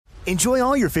Enjoy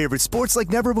all your favorite sports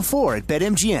like never before at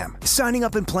BetMGM. Signing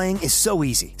up and playing is so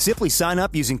easy. Simply sign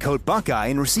up using code Buckeye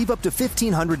and receive up to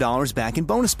 $1,500 back in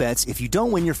bonus bets if you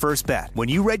don't win your first bet. When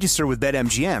you register with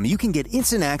BetMGM, you can get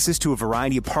instant access to a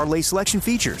variety of parlay selection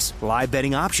features, live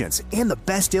betting options, and the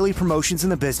best daily promotions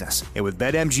in the business. And with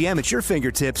BetMGM at your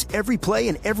fingertips, every play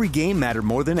and every game matter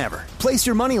more than ever. Place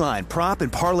your moneyline, prop,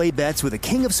 and parlay bets with the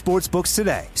king of sportsbooks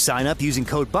today. Sign up using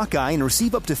code Buckeye and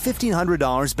receive up to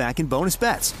 $1,500 back in bonus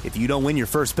bets if you don't win your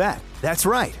first bet. That's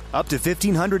right, up to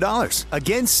 $1,500.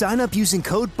 Again, sign up using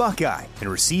code Buckeye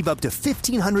and receive up to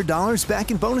 $1,500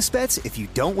 back in bonus bets if you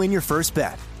don't win your first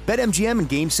bet. BetMGM and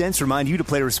GameSense remind you to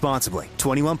play responsibly.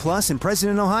 21 plus and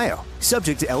present in Ohio.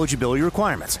 Subject to eligibility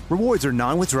requirements. Rewards are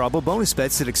non-withdrawable bonus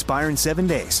bets that expire in 7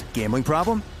 days. Gambling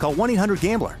problem? Call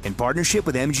 1-800-GAMBLER in partnership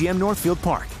with MGM Northfield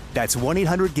Park. That's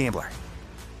 1-800-GAMBLER.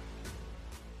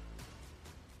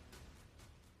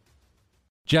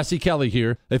 Jesse Kelly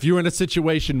here. If you're in a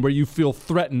situation where you feel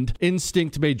threatened,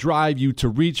 instinct may drive you to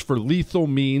reach for lethal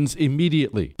means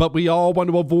immediately. But we all want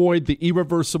to avoid the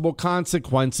irreversible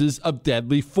consequences of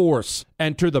deadly force.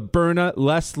 Enter the Byrna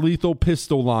Less Lethal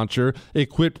Pistol Launcher,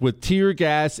 equipped with tear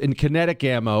gas and kinetic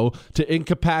ammo to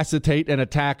incapacitate an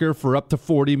attacker for up to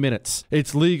 40 minutes.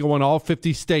 It's legal in all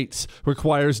 50 states,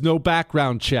 requires no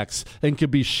background checks, and can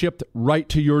be shipped right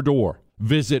to your door.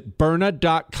 Visit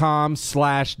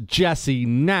Byrna.com/Jesse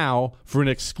now for an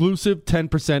exclusive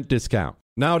 10% discount.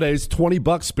 Nowadays,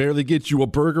 $20 barely gets you a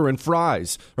burger and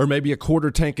fries, or maybe a quarter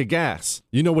tank of gas.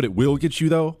 You know what it will get you,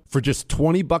 though? For just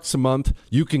 $20 a month,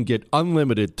 you can get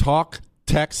unlimited talk,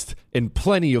 text, and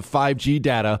plenty of 5G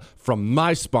data from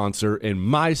my sponsor and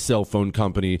my cell phone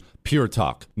company, Pure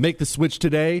Talk. Make the switch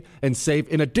today and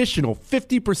save an additional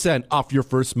 50% off your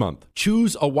first month.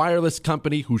 Choose a wireless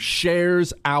company who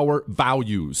shares our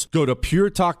values. Go to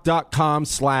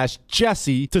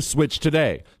puretalk.com/Jesse to switch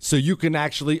today so you can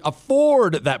actually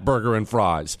afford that burger and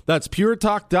fries. That's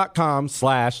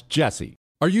puretalk.com/Jesse.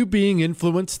 Are you being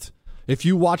influenced? If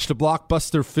you watched a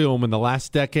blockbuster film in the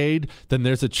last decade, then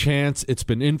there's a chance it's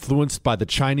been influenced by the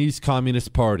Chinese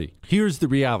Communist Party. Here's the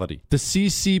reality. The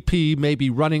CCP may be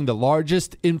running the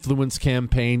largest influence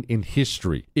campaign in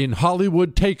history. In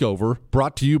Hollywood Takeover,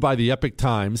 brought to you by the Epic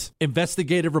Times,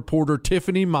 investigative reporter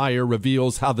Tiffany Meyer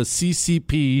reveals how the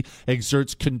CCP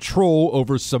exerts control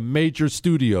over some major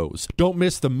studios. Don't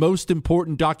miss the most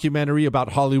important documentary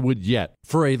about Hollywood yet.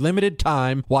 For a limited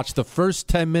time, watch the first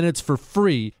 10 minutes for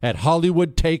free at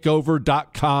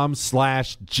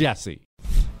HollywoodTakeover.com/Jesse.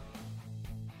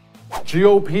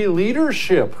 GOP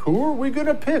leadership. Who are we going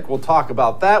to pick? We'll talk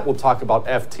about that. We'll talk about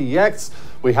FTX.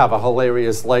 We have a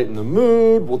hilarious Light in the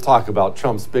Mood. We'll talk about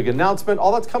Trump's big announcement.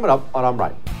 All that's coming up on I'm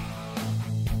Right.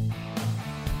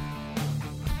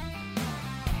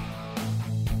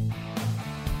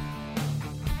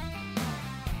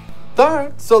 All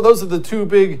right, so those are the two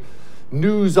big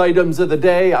news items of the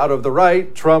day out of the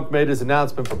right. Trump made his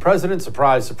announcement for president.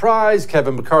 Surprise, surprise.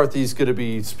 Kevin McCarthy's going to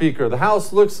be Speaker of the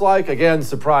House, looks like. Again,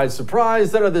 surprise,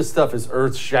 surprise. None of this stuff is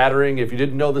earth-shattering. If you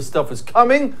didn't know this stuff was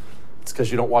coming, it's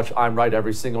because you don't watch I'm Right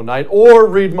every single night or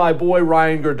read my boy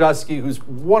Ryan Girdusky, who's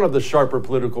one of the sharper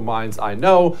political minds I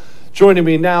know. Joining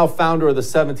me now, founder of the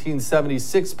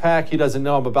 1776 PAC. He doesn't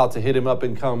know I'm about to hit him up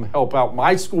and come help out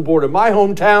my school board in my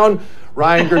hometown,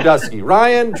 Ryan Girdusky.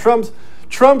 Ryan,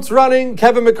 Trump's running,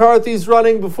 Kevin McCarthy's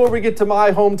running. Before we get to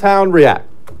my hometown, react.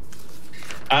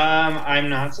 I'm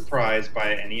not surprised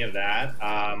by any of that.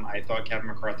 I thought Kevin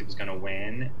McCarthy was going to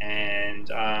win, and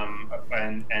I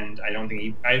don't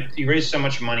think he raised so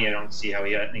much money. I don't see how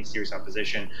he had any serious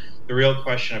opposition. The real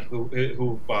question of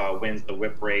who wins the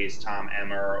whip race, Tom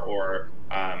Emmer or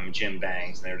Jim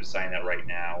Banks, and they're deciding that right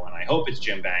now. And I hope it's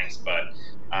Jim Banks, but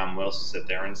we'll sit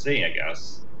there and see, I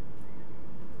guess.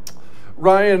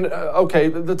 Ryan, okay,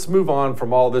 let's move on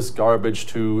from all this garbage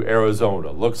to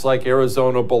Arizona. Looks like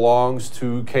Arizona belongs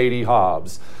to Katie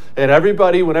Hobbs. And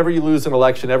everybody, whenever you lose an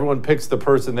election, everyone picks the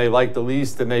person they like the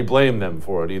least and they blame them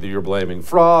for it. Either you're blaming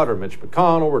fraud or Mitch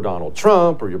McConnell or Donald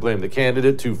Trump, or you blame the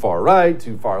candidate too far right,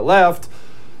 too far left.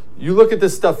 You look at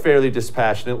this stuff fairly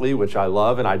dispassionately, which I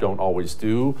love and I don't always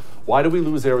do. Why do we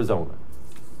lose Arizona?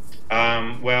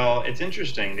 Well, it's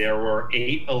interesting. There were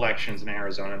 8 elections in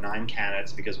Arizona, 9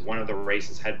 candidates, because one of the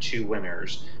races had 2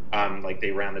 winners. Like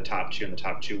they ran the top 2 and the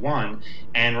top 2 won.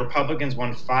 And Republicans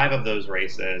won 5 of those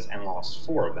races and lost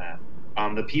 4 of them.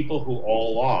 The people who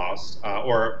all lost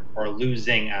or are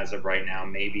losing as of right now,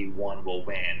 maybe one will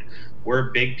win,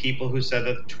 were big people who said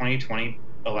that the 2020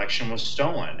 election was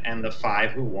stolen, and the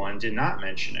 5 who won did not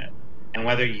mention it. And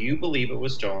whether you believe it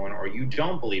was stolen or you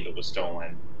don't believe it was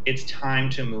stolen, it's time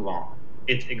to move on.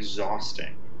 It's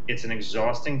exhausting. It's an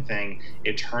exhausting thing.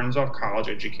 It turns off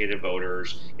college-educated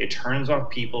voters. It turns off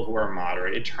people who are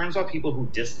moderate. It turns off people who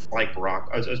dislike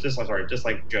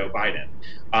dislike Joe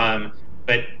Biden.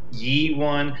 But Yi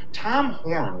won. Tom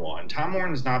Horne won. Tom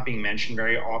Horne is not being mentioned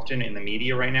very often in the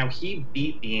media right now. He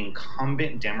beat the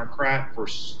incumbent Democrat for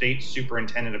state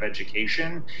superintendent of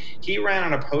education. He ran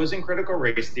on opposing critical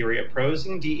race theory,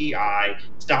 opposing DEI,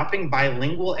 stopping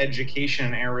bilingual education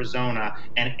in Arizona,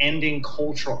 and ending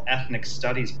cultural ethnic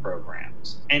studies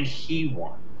programs. And he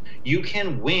won. You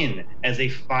can win as a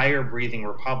fire-breathing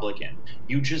Republican.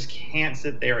 You just can't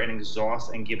sit there and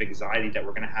exhaust and give anxiety that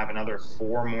we're going to have another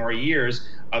 4 more years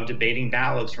of debating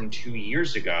ballots from 2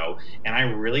 years ago. And I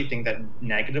really think that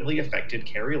negatively affected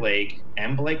Kari Lake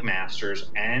and Blake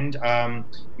Masters and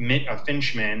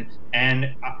Finchman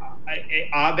and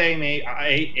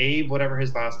Abe, whatever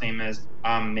his last name is,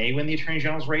 may win the Attorney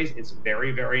General's race. It's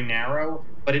very, very narrow,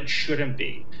 but it shouldn't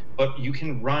be. But you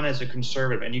can run as a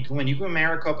conservative, and you can win. You can win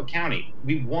Maricopa County.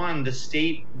 We won the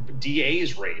state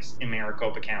DA's race in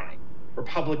Maricopa County.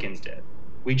 Republicans did.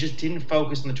 We just didn't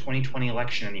focus on the 2020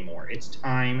 election anymore. It's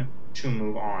time to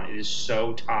move on. It is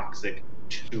so toxic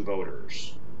to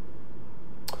voters.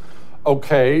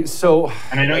 Okay, so...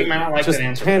 And I know you might not like that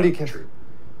answer.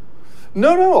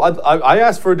 No, I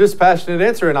asked for a dispassionate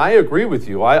answer, and I agree with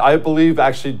you. I believe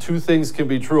actually 2 things can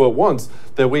be true at once,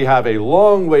 that we have a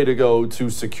long way to go to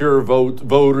secure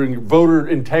voter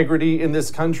integrity in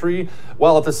this country,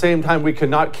 while at the same time we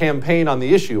cannot campaign on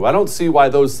the issue. I don't see why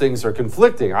those things are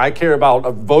conflicting. I care about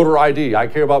voter ID. I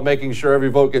care about making sure every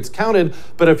vote gets counted,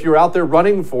 but if you're out there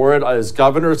running for it as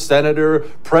governor, senator,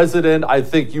 president, I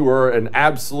think you are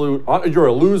you're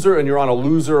a loser, and you're on a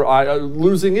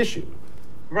losing issue.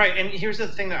 Right, and here's the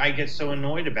thing that I get so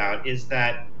annoyed about is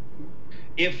that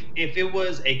if it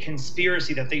was a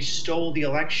conspiracy that they stole the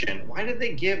election, why did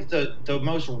they give the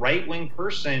most right-wing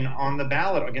person on the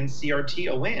ballot against CRT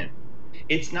a win?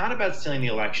 It's not about stealing the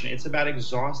election. It's about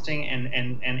exhausting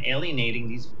and alienating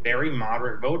these very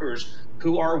moderate voters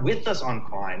who are with us on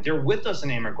crime. They're with us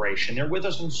in immigration. They're with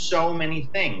us in so many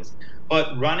things.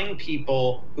 But running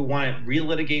people who want to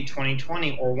relitigate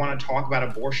 2020 or want to talk about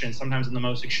abortion, sometimes in the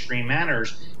most extreme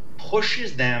manners,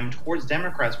 pushes them towards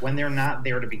Democrats when they're not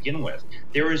there to begin with.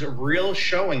 There is a real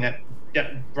showing that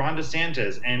Ron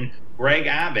DeSantis and Greg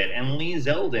Abbott and Lee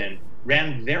Zeldin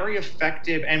ran very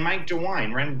effective, and Mike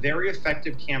DeWine ran very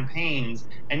effective campaigns.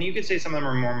 And you could say some of them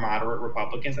are more moderate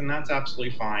Republicans, and that's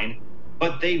absolutely fine.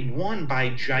 But they won by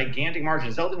gigantic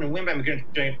margins. Zeldin didn't win by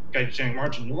gigantic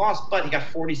margin. He lost, but he got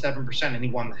 47% and he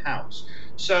won the House.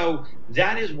 So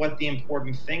that is what the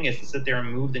important thing is, to sit there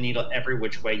and move the needle every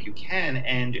which way you can.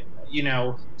 And,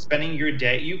 spending your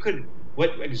day,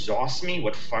 what exhausts me,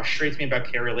 what frustrates me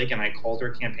about Kari Lake, and I called her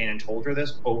campaign and told her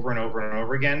this over and over and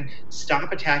over again,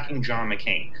 stop attacking John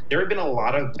McCain. There have been a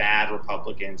lot of bad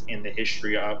Republicans in the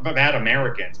history of bad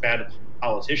Americans, bad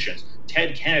politicians.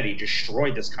 Ted Kennedy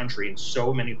destroyed this country in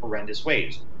so many horrendous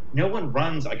ways. No one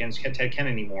runs against Ted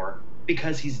Kennedy anymore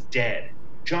because he's dead.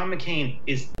 John McCain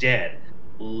is dead.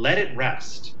 Let it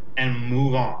rest and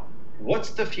move on.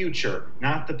 What's the future,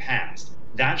 not the past?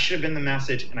 That should have been the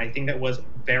message, and I think that was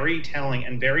very telling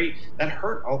and that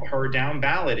hurt her down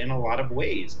ballot in a lot of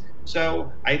ways.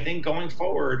 So I think going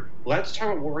forward, let's talk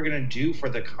about what we're going to do for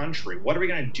the country. What are we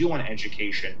going to do on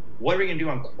education? What are we going to do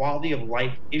on quality of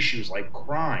life issues like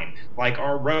crime, like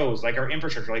our roads, like our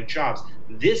infrastructure, like jobs?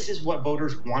 This is what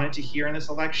voters wanted to hear in this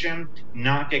election,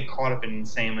 not get caught up in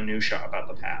insane minutia about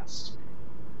the past.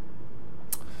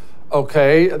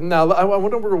 Okay, now I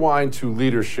want to rewind to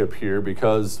leadership here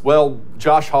because,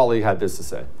 Josh Hawley had this to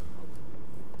say.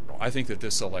 I think that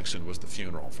this election was the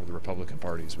funeral for the Republican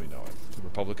Party as we know it. The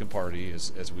Republican Party,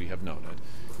 as we have known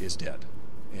it, is dead,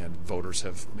 and voters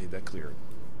have made that clear.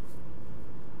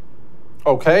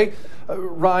 Okay,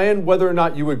 Ryan, whether or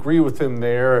not you agree with him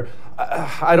there,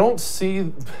 I don't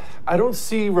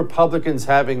see Republicans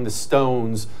having the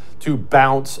stones to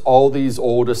bounce all these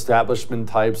old establishment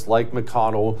types like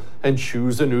McConnell and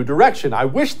choose a new direction. I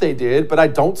wish they did, but I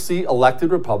don't see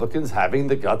elected Republicans having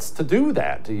the guts to do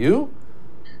that. Do you?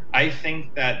 I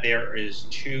think that there is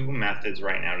 2 methods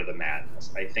right now to the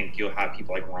madness. I think you'll have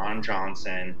people like Ron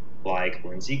Johnson, like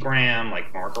Lindsey Graham,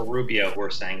 like Marco Rubio, who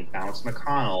are saying bounce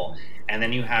McConnell. And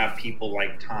then you have people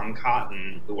like Tom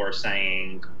Cotton who are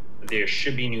saying there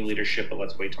should be new leadership, but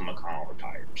let's wait till McConnell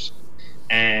retires.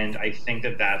 And I think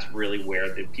that that's really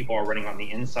where the people are running on the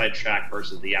inside track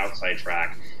versus the outside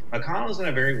track. McConnell's in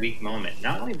a very weak moment,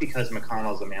 not only because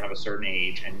McConnell's a man of a certain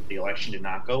age and the election did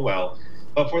not go well,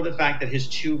 but for the fact that his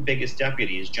two biggest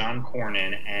deputies, John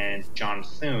Cornyn and John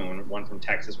Thune, one from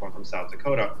Texas, one from South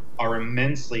Dakota, are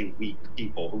immensely weak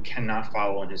people who cannot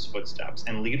follow in his footsteps.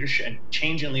 And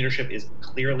change in leadership is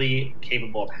clearly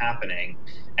capable of happening.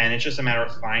 And it's just a matter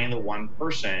of finding the one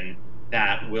person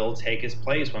that will take his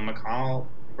place when McConnell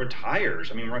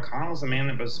retires. I mean, McConnell's a man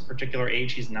of a particular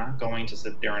age. He's not going to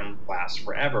sit there and last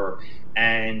forever.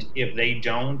 And if they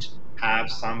don't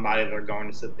have somebody they're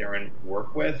going to sit there and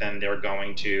work with, and they're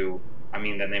going to,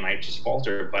 then they might just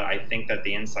falter. But I think that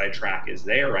the inside track is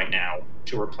there right now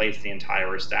to replace the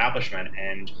entire establishment,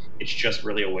 and it's just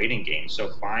really a waiting game.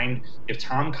 So if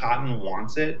Tom Cotton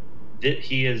wants it, that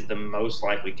he is the most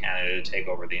likely candidate to take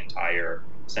over the entire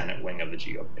Senate wing of the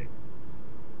GOP,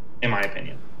 in my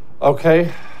opinion.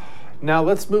 Okay. Now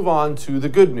let's move on to the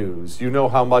good news. You know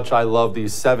how much I love the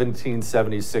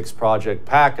 1776 Project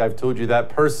PAC. I've told you that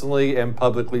personally and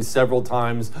publicly several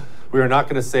times. We are not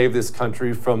going to save this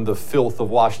country from the filth of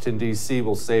Washington, D.C.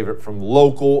 We'll save it from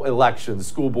local elections,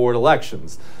 school board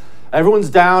elections.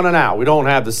 Everyone's down and out. We don't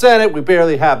have the Senate. We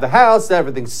barely have the House.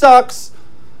 Everything sucks.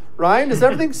 Ryan, does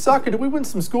everything suck, or did we win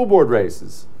some school board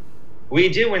races? We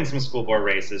did win some school board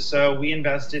races. So we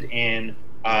invested in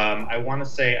I want to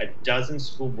say a dozen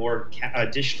school board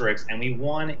districts, and we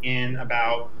won in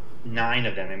about 9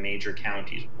 of them in major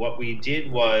counties. What we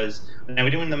did was, now we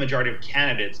didn't win the majority of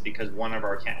candidates because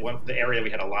the area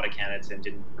we had a lot of candidates in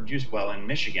didn't produce well in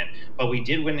Michigan, but we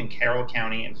did win in Carroll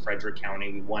County and Frederick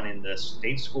County. We won in the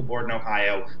state school board in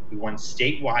Ohio. We won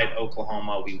statewide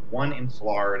Oklahoma. We won in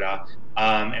Florida.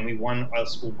 And we won a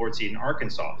school board seat in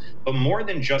Arkansas. But more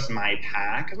than just my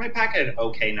PAC, because my PAC had an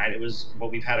okay night,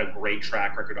 we've had a great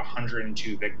track record,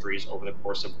 102 victories over the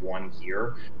course of 1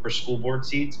 year for school board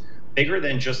seats. Bigger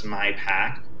than just my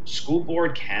PAC, school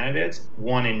board candidates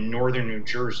won in northern New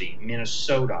Jersey,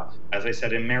 Minnesota, as I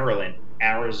said, in Maryland,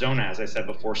 Arizona, as I said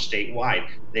before, statewide.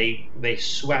 They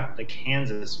swept the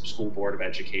Kansas School Board of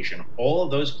Education. All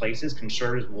of those places,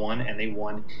 conservatives won, and they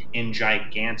won in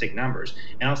gigantic numbers.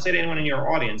 And I'll say to anyone in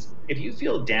your audience, if you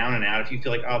feel down and out, if you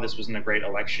feel like, oh, this wasn't a great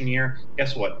election year,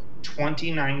 guess what?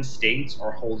 29 states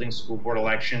are holding school board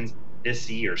elections this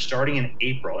year, starting in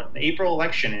April. An April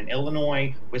election in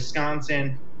Illinois,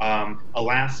 Wisconsin,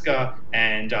 Alaska,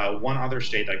 and one other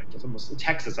state, like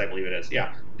Texas, I believe it is.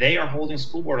 Yeah, they are holding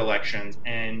school board elections,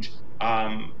 and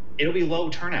it'll be low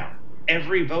turnout.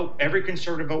 Every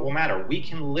conservative vote will matter. We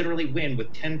can literally win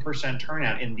with 10%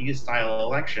 turnout in these style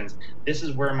elections. This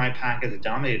is where my PAC has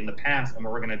dominated in the past, and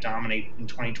where we're going to dominate in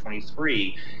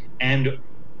 2023. And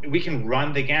we can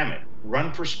run the gamut.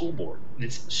 Run for school board.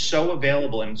 It's so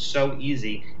available and so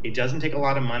easy. It doesn't take a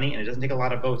lot of money, and it doesn't take a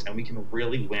lot of votes, and we can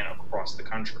really win across the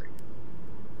country.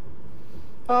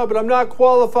 Oh, but I'm not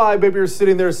qualified. Maybe you're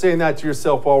sitting there saying that to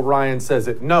yourself while Ryan says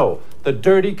it. No, the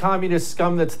dirty communist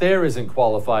scum that's there isn't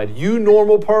qualified. You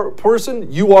normal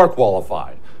person, you are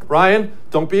qualified. Ryan,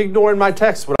 don't be ignoring my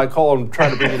text when I call and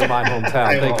try to bring you to my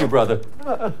hometown. Thank you, brother.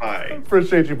 Hi.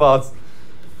 Appreciate you, boss.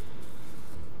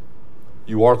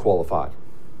 You are qualified.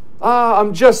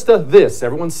 I'm just this.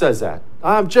 Everyone says that.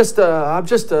 I'm just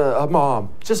a mom,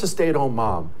 just a stay-at-home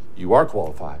mom. You are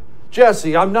qualified.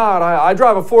 Jesse, I'm not. I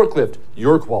drive a forklift.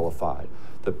 You're qualified.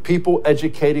 The people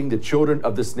educating the children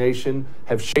of this nation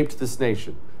have shaped this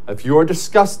nation. If you are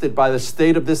disgusted by the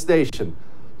state of this nation,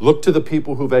 look to the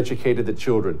people who've educated the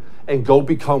children and go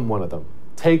become one of them.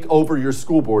 Take over your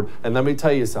school board. And let me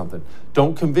tell you something.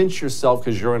 Don't convince yourself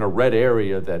because you're in a red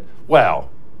area that,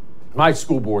 well, my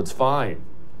school board's fine.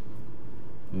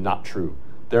 Not true.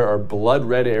 There are blood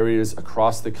red areas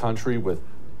across the country with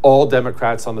all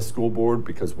Democrats on the school board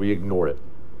because we ignore it.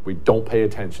 We don't pay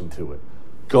attention to it.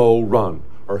 Go run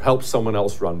or help someone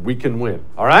else run. We can win.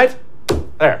 All right?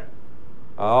 There.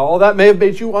 All that may have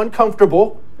made you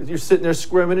uncomfortable because you're sitting there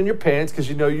squirming in your pants because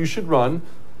you know you should run,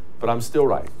 but I'm still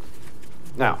right.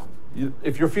 Now,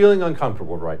 if you're feeling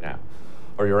uncomfortable right now,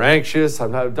 or you're anxious,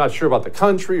 I'm not sure about the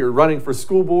country, you're running for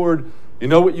school board, you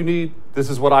know what you need?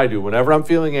 This is what I do. Whenever I'm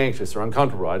feeling anxious or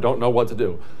uncomfortable, I don't know what to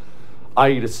do,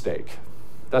 I eat a steak.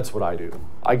 That's what I do.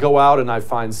 I go out and I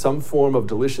find some form of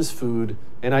delicious food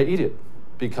and I eat it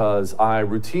because I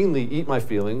routinely eat my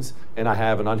feelings and I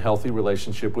have an unhealthy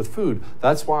relationship with food.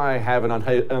 That's why I have an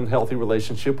unhealthy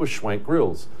relationship with Schwenk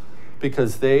Grills,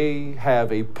 because they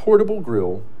have a portable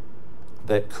grill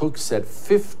that cooks at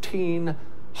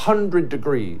 1,500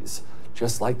 degrees.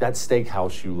 Just like that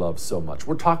steakhouse you love so much.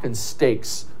 We're talking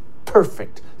steaks,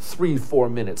 perfect,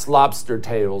 3-4 minutes, lobster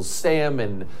tails,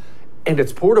 salmon, And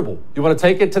it's portable. You want to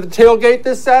take it to the tailgate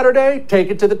this Saturday? Take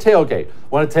it to the tailgate.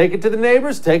 Want to take it to the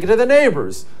neighbors? Take it to the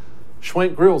neighbors.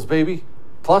 Schwenk Grills, baby.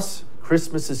 Plus,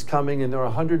 Christmas is coming and they're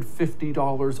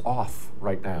 $150 off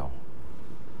right now.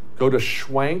 Go to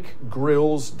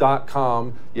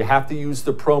schwenkgrills.com. You have to use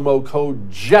the promo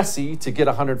code Jesse to get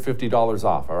 $150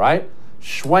 off, all right?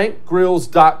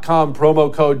 schwenkgrills.com,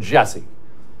 promo code Jesse.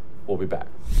 We'll be back.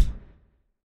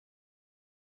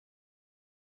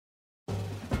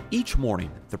 Each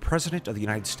morning, the President of the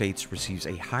United States receives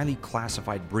a highly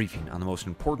classified briefing on the most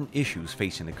important issues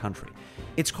facing the country.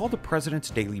 It's called the President's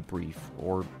Daily Brief,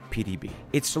 or PDB.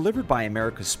 It's delivered by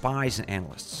America's spies and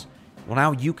analysts. Well,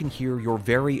 now you can hear your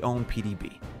very own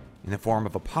PDB in the form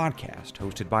of a podcast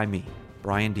hosted by me,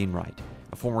 Brian Dean Wright,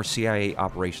 a former CIA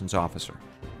operations officer.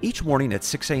 Each morning at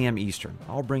 6 a.m. Eastern,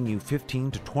 I'll bring you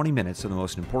 15 to 20 minutes of the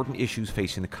most important issues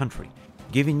facing the country,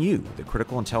 giving you the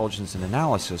critical intelligence and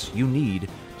analysis you need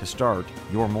to start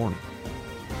your morning.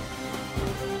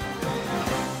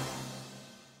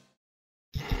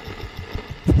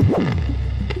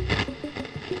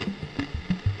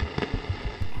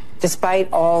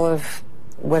 Despite all of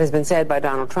what has been said by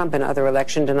Donald Trump and other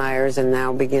election deniers, and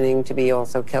now beginning to be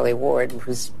also Kelly Ward,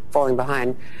 who's falling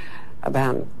behind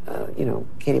about,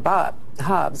 Katie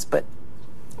Hobbs, but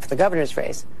for the governor's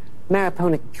race,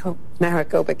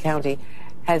 Maricopa County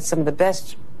had some of the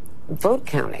best vote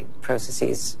counting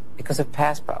processes because of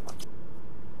past problems.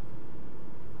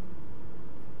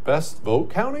 Best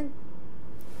vote counting?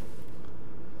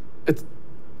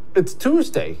 It's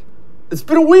Tuesday. It's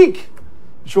been a week.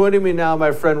 Joining me now,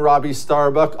 my friend Robbie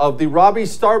Starbuck of the Robbie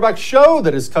Starbuck Show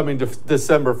that is coming to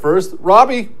December 1st.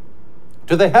 Robbie,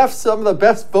 do they have some of the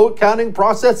best vote counting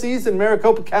processes in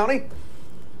Maricopa County?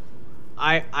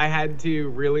 I had to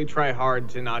really try hard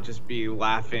to not just be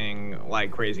laughing like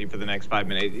crazy for the next 5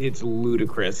 minutes. It's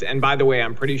ludicrous. And by the way,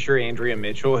 I'm pretty sure Andrea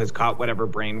Mitchell has caught whatever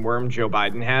brainworm Joe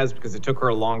Biden has, because it took her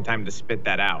a long time to spit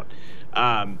that out.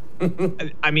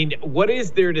 I mean, what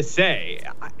is there to say?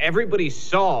 Everybody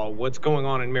saw what's going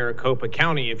on in Maricopa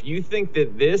County. If you think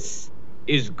that this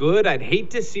is good, I'd hate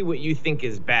to see what you think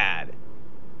is bad.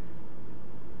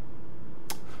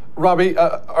 Robbie,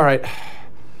 all right.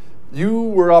 You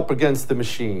were up against the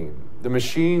machine. The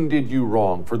machine did you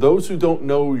wrong. For those who don't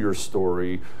know your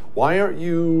story, why aren't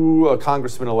you a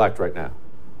congressman-elect right now?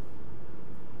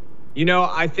 You know,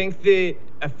 I think that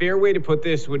a fair way to put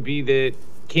this would be that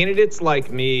candidates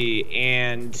like me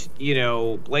and,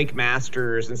 Blake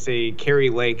Masters and, say, Kari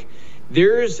Lake,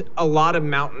 there's a lot of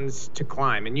mountains to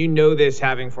climb. And you know this,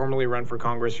 having formerly run for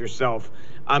Congress yourself,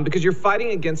 because you're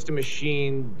fighting against a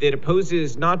machine that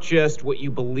opposes not just what you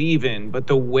believe in, but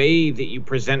the way that you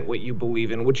present what you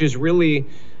believe in, which is really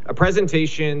a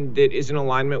presentation that is in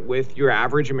alignment with your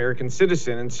average American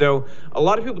citizen. And so a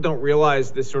lot of people don't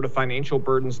realize this sort of financial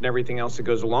burdens and everything else that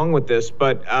goes along with this.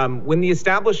 But when the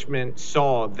establishment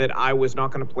saw that I was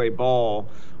not going to play ball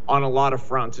on a lot of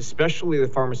fronts, especially the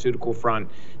pharmaceutical front,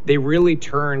 they really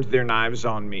turned their knives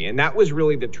on me. And that was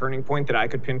really the turning point that I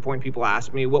could pinpoint. People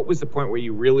ask me, what was the point where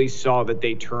you really saw that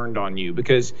they turned on you?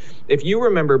 Because if you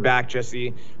remember back,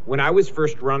 Jesse, when I was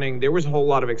first running, there was a whole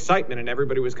lot of excitement and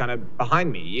everybody was kind of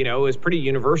behind me. It was pretty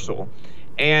universal.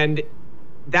 And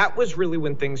that was really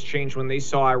when things changed, when they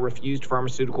saw I refused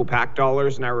pharmaceutical PAC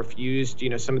dollars and I refused,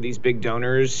 some of these big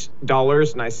donors'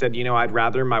 dollars. And I said, I'd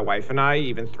rather my wife and I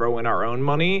even throw in our own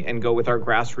money and go with our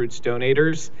grassroots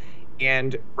donators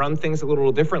and run things a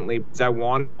little differently, because I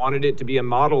wanted it to be a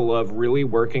model of really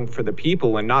working for the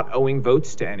people and not owing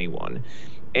votes to anyone.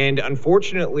 And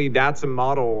unfortunately, that's a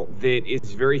model that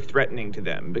is very threatening to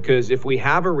them, because if we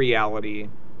have a reality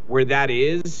where that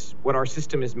is what our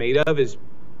system is made of, is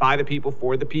by the people,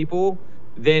 for the people,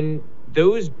 then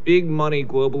those big money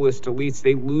globalist elites,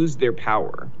 they lose their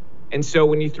power. And so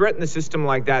when you threaten the system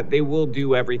like that, they will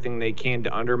do everything they can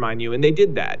to undermine you. And they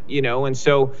did that, And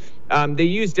so they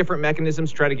used different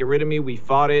mechanisms to try to get rid of me. We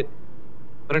fought it.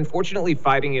 But unfortunately,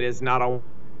 fighting it is not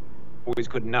always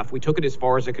good enough. We took it as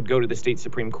far as it could go to the state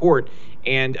Supreme Court.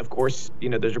 And of course,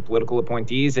 those are political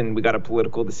appointees, and we got a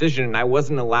political decision. And I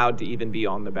wasn't allowed to even be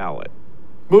on the ballot.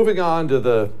 Moving on to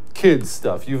the kids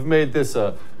stuff. You've made this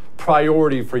a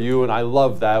priority for you, and I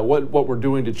love that. What we're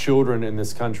doing to children in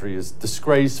this country is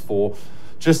disgraceful.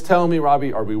 Just tell me,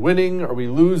 Robbie, are we winning? Are we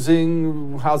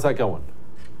losing? How's that going?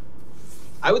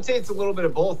 I would say it's a little bit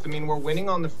of both. I mean, we're winning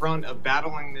on the front of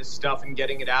battling this stuff and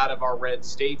getting it out of our red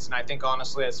states. And I think,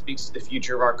 honestly, that speaks to the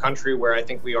future of our country, where I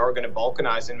think we are going to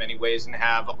balkanize in many ways and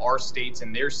have our states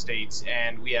and their states.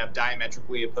 And we have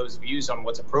diametrically opposed views on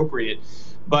what's appropriate.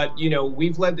 But, you know,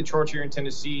 we've led the charge here in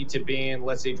Tennessee to ban,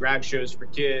 let's say, drag shows for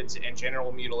kids and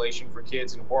genital mutilation for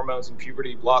kids and hormones and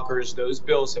puberty blockers. Those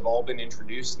bills have all been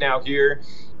introduced now here.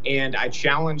 And I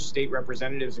challenge state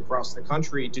representatives across the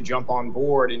country to jump on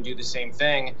board and do the same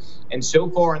thing. And so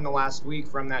far in the last week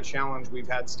from that challenge, we've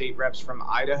had state reps from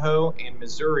Idaho and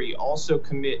Missouri also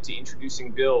commit to introducing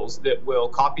bills that will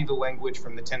copy the language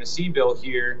from the Tennessee bill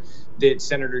here that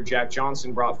Senator Jack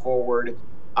Johnson brought forward,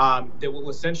 that will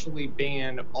essentially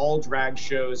ban all drag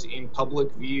shows in public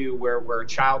view where a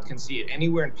child can see it.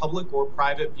 Anywhere in public or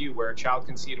private view where a child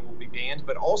can see it will be banned,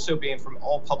 but also banned from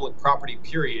all public property,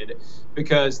 period.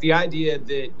 Because the idea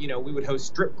that, you know, we would host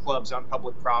strip clubs on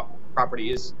public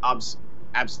property is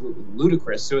absolutely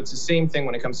ludicrous. So it's the same thing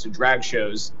when it comes to drag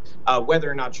shows.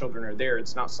 Whether or not children are there,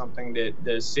 it's not something that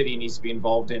the city needs to be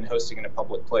involved in hosting in a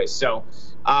public place. So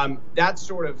that's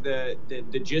sort of the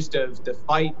gist of the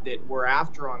fight that we're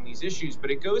after on these issues.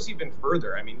 But it goes even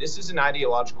further. I mean, this is an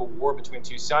ideological war between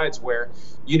two sides where,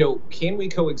 you know, can we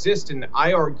coexist? And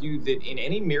I argue that in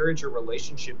any marriage or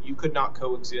relationship, you could not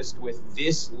coexist with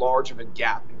this large of a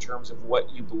gap in terms of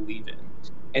what you believe in.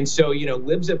 And so, you know,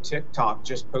 Libs of TikTok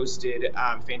just posted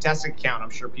a fantastic account. I'm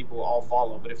sure people all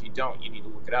follow, but if you don't, you need to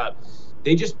look it up.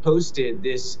 They just posted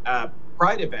this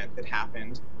Pride event that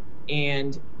happened,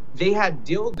 and they had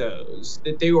dildos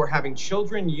that they were having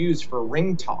children use for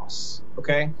ring toss,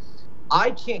 okay?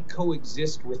 I can't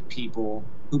coexist with people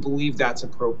who believe that's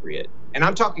appropriate. And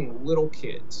I'm talking little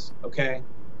kids, okay?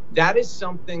 That is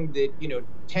something that, you know,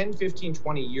 10, 15,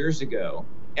 20 years ago,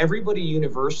 everybody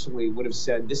universally would have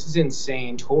said, this is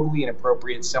insane, totally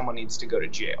inappropriate, someone needs to go to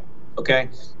jail, okay?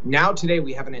 Now today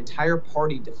we have an entire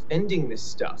party defending this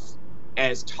stuff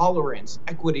as tolerance,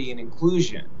 equity, and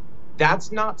inclusion.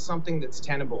 That's not something that's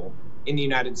tenable in the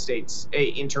United States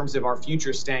in terms of our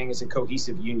future staying as a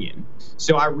cohesive union.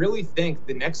 So I really think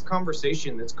the next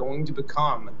conversation that's going to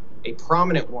become a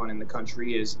prominent one in the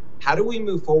country is how do we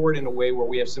move forward in a way where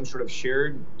we have some sort of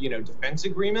shared, you know, defense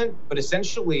agreement, but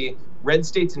essentially red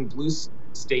states and blue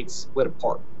states split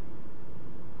apart.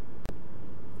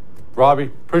 Robbie,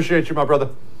 appreciate you, my brother.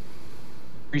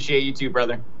 Appreciate you too,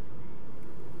 brother.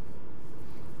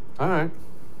 All right.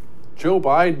 Joe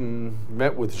Biden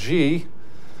met with Xi.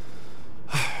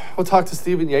 We'll talk to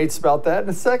Stephen Yates about that in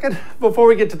a second. Before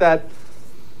we get to that,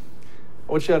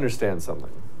 I want you to understand something.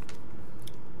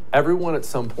 Everyone at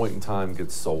some point in time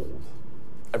gets sold.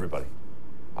 Everybody.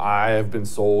 I have been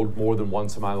sold more than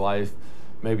once in my life.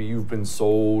 Maybe you've been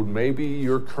sold. Maybe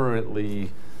you're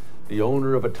currently the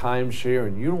owner of a timeshare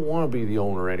and you don't want to be the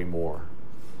owner anymore.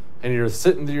 And you're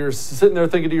sitting there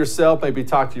thinking to yourself, maybe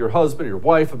talk to your husband or your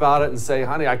wife about it and say,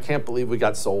 honey, I can't believe we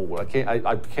got sold. I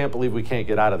can't believe we can't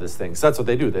get out of this thing. So that's what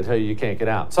they do. They tell you can't get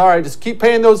out. Sorry, just keep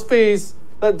paying those fees.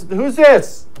 Who's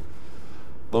this?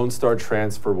 Lone Star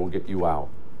Transfer will get you out.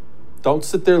 Don't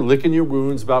sit there licking your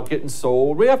wounds about getting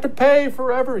sold. We have to pay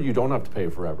forever. You don't have to pay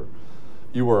forever.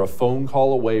 You are a phone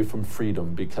call away from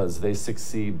freedom because they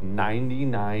succeed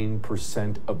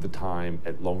 99% of the time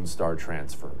at Lone Star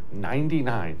Transfer.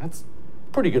 99. That's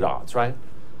pretty good odds, right?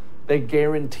 They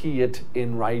guarantee it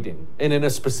in writing and in a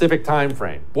specific time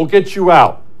frame. We'll get you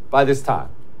out by this time.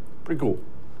 Pretty cool.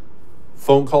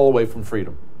 Phone call away from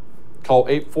freedom. Call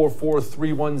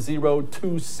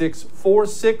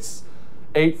 844-310-2646.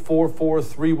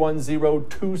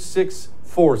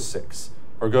 844-310-2646.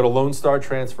 Or go to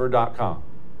LoneStarTransfer.com.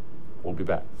 We'll be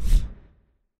back.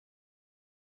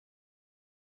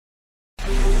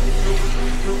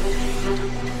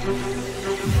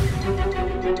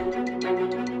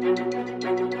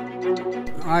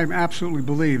 I absolutely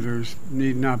believe there's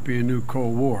need not be a new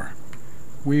Cold War.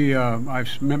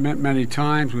 I've met many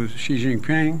times with Xi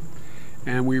Jinping,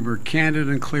 and we were candid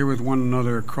and clear with one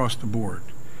another across the board.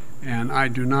 And I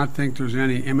do not think there's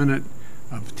any imminent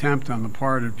attempt on the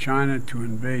part of China to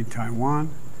invade Taiwan.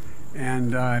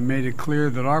 And I made it clear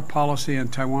that our policy on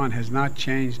Taiwan has not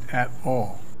changed at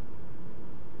all.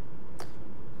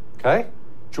 Okay.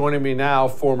 Joining me now,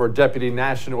 former Deputy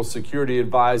National Security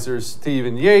Advisor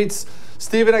Stephen Yates.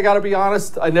 Stephen, I got to be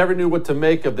honest, I never knew what to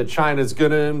make of the China's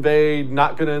going to invade,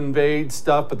 not going to invade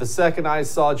stuff. But the second I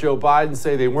saw Joe Biden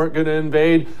say they weren't going to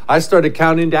invade, I started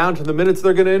counting down to the minutes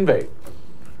they're going to invade.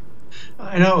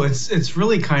 I know, it's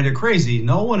really kind of crazy.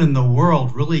 No one in the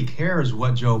world really cares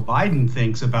what Joe Biden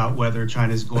thinks about whether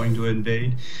China's going to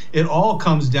invade. It all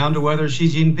comes down to whether Xi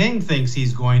Jinping thinks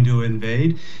he's going to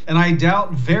invade. And I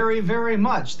doubt very, very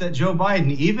much that Joe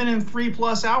Biden, even in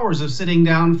 3+ hours of sitting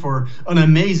down for an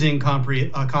amazing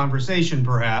conversation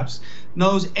perhaps,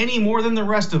 knows any more than the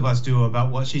rest of us do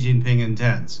about what Xi Jinping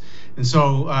intends. And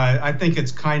so I think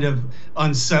it's kind of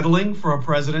unsettling for a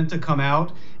president to come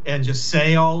out and just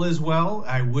say all is well.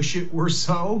 I wish it were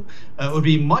so. It would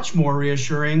be much more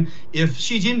reassuring if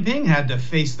Xi Jinping had to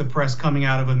face the press coming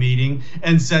out of a meeting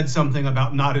and said something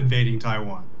about not invading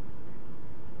Taiwan.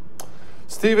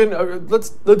 Stephen,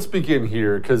 let's begin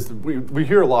here, because we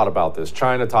hear a lot about this.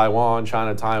 China, Taiwan,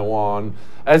 China, Taiwan.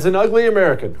 As an ugly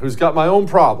American who's got my own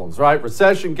problems, right?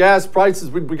 Recession, gas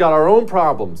prices, we got our own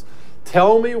problems.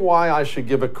 Tell me why I should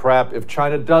give a crap if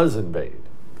China does invade.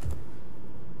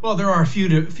 Well, there are a few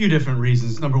different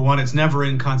reasons. Number one, it's never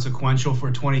inconsequential for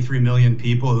 23 million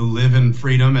people who live in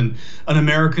freedom, and an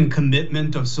American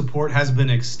commitment of support has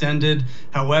been extended.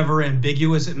 However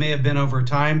ambiguous it may have been over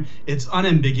time, it's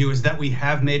unambiguous that we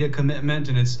have made a commitment,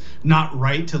 and it's not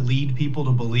right to lead people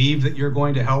to believe that you're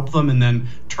going to help them and then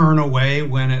turn away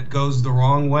when it goes the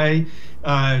wrong way.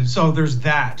 So there's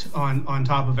that on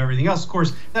top of everything else. Of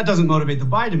course, that doesn't motivate the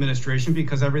Biden administration,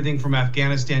 because everything from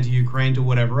Afghanistan to Ukraine to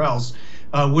whatever else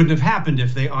wouldn't have happened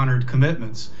if they honored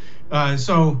commitments.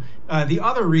 So the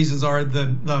other reasons are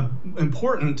the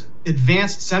important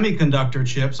advanced semiconductor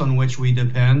chips on which we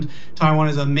depend. Taiwan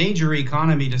is a major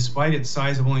economy despite its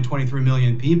size of only 23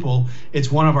 million people.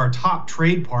 It's one of our top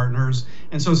trade partners.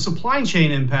 And so supply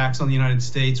chain impacts on the United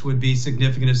States would be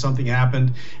significant if something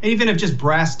happened. And even if just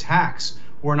brass tacks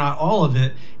were not all of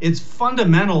it, it's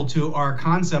fundamental to our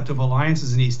concept of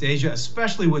alliances in East Asia,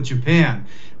 especially with Japan,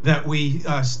 that we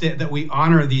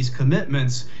honor these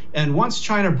commitments. And once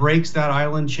China breaks that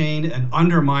island chain and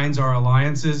undermines our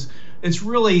alliances, it's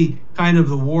really kind of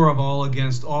the war of all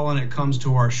against all when it comes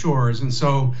to our shores. And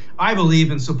so I believe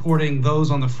in supporting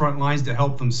those on the front lines to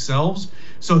help themselves,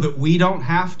 so that we don't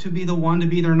have to be the one to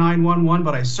be their 911,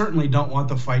 but I certainly don't want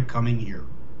the fight coming here.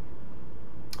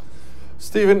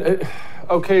 Stephen,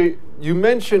 okay, you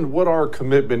mentioned what our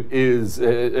commitment is,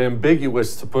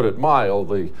 ambiguous to put it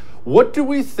mildly. What do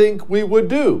we think we would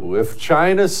do if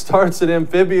China starts an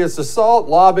amphibious assault,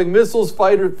 lobbing missiles,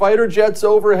 fighter jets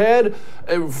overhead?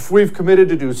 If we've committed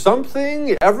to do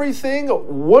something, everything,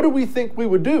 what do we think we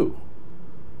would do?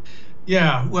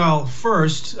 Yeah, well,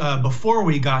 first, before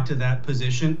we got to that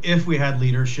position, if we had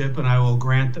leadership, and I will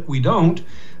grant that we don't,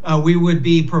 we would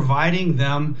be providing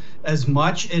them as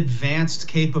much advanced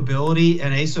capability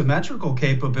and asymmetrical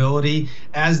capability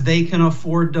as they can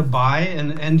afford to buy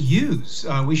and use.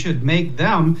 We should make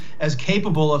them as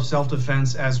capable of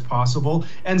self-defense as possible.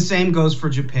 And same goes for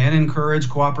Japan, encourage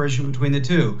cooperation between the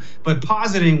two. But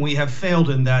positing we have failed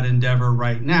in that endeavor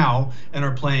right now and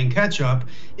are playing catch up,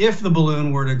 if the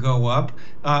balloon were to go up,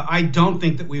 I don't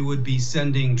think that we would be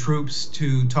sending troops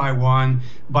to Taiwan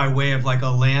by way of like a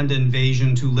land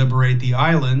invasion to liberate the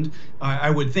island.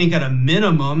 I would think at a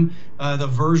minimum, the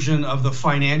version of the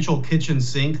financial kitchen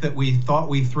sink that we thought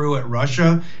we threw at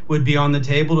Russia would be on the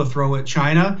table to throw at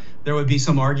China. There would be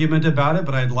some argument about it,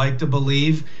 but I'd like to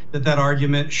believe that that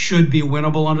argument should be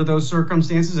winnable under those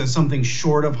circumstances as something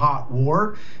short of hot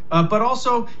war. But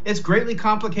also, it's greatly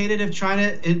complicated if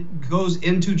China goes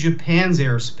into Japan's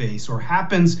airspace or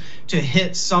happens to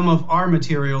hit some of our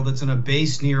material that's in a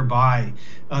base nearby.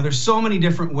 There's so many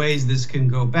different ways this can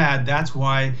go bad. That's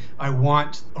why I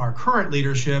want our current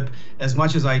leadership, as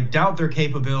much as I doubt their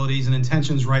capabilities and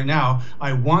intentions right now,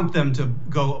 I want them to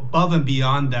go above and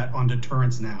beyond that on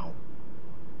deterrence now.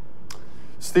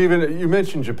 Stephen, you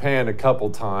mentioned Japan a couple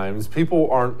times. People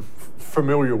aren't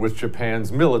familiar with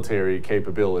Japan's military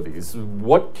capabilities.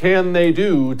 What can they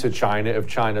do to China if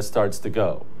China starts to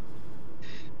go?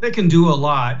 They can do a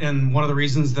lot, and one of the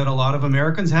reasons that a lot of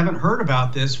Americans haven't heard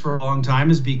about this for a long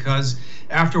time is because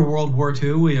after World War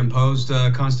II, we imposed a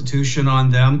constitution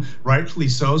on them, rightfully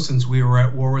so, since we were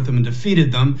at war with them and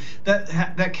defeated them,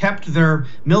 that kept their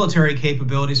military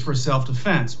capabilities for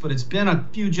self-defense. But it's been a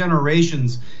few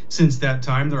generations since that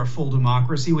time. They're a full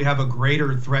democracy. We have a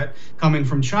greater threat coming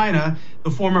from China.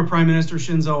 The former Prime Minister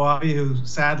Shinzo Abe, who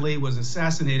sadly was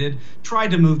assassinated,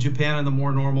 tried to move Japan in the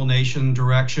more normal nation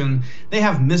direction. They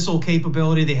have missile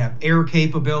capability, they have air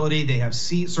capability, they have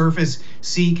surface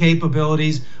sea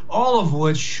capabilities, all of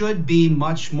which should be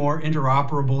much more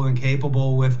interoperable and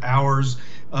capable with ours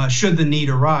should the need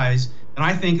arise. And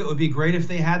I think it would be great if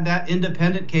they had that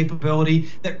independent capability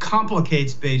that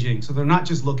complicates Beijing, so they're not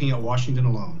just looking at Washington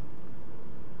alone.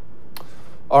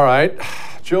 All right.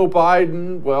 Joe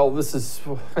Biden, well, this is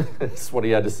what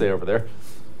he had to say over there.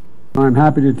 I'm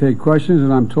happy to take questions,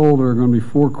 and I'm told there are going to be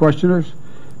 4 questioners,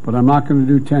 but I'm not going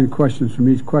to do 10 questions from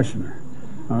each questioner.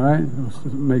 All right? Let's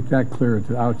make that clear at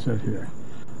the outset here.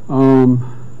 I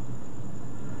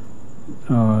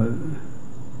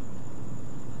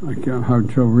can't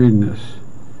have trouble reading this.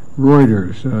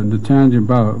 Reuters, Natanja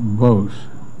Bose.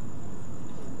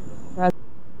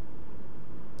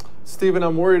 Stephen,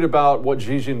 I'm worried about what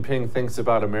Xi Jinping thinks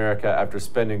about America after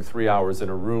spending 3 hours in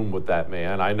a room with that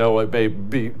man. I know it may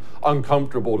be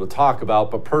uncomfortable to talk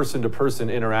about, but person-to-person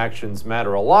interactions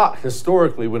matter a lot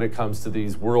historically when it comes to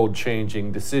these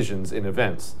world-changing decisions in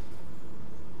events.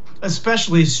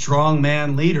 Especially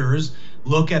strongman leaders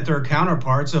look at their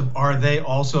counterparts of, are they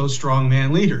also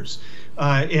strongman leaders?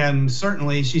 And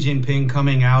certainly Xi Jinping,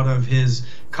 coming out of his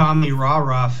commie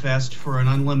rah-rah fest for an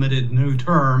unlimited new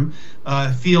term,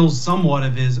 feels somewhat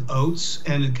of his oats,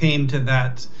 and came to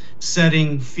that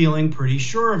setting feeling pretty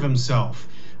sure of himself.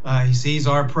 He sees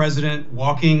our president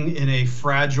walking in a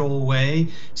fragile way,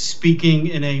 speaking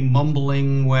in a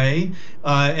mumbling way,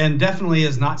 and definitely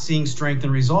is not seeing strength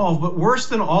and resolve. But worse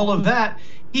than all of that,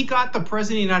 he got the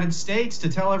president of the United States to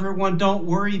tell everyone, don't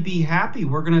worry, be happy.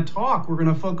 We're going to talk. We're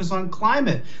going to focus on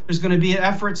climate. There's going to be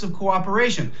efforts of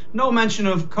cooperation. No mention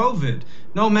of COVID.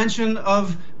 No mention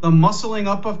of the muscling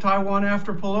up of Taiwan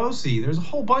after Pelosi. There's a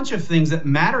whole bunch of things that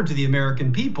matter to the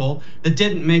American people that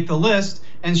didn't make the list.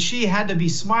 And Xi had to be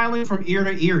smiling from ear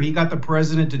to ear. He got the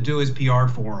president to do his PR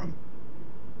for him.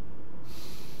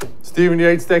 Stephen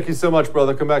Yates, thank you so much,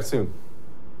 brother. Come back soon.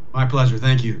 My pleasure.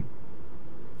 Thank you.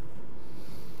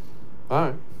 All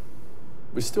right.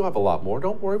 We still have a lot more.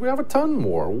 Don't worry. We have a ton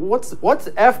more. What's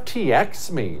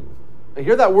FTX mean? I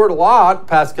hear that word a lot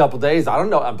past couple days. I don't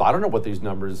know what these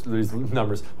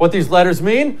letters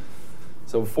mean.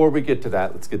 So before we get to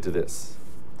that, let's get to this.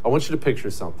 I want you to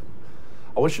picture something.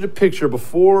 I want you to picture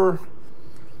before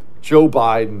Joe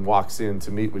Biden walks in to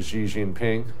meet with Xi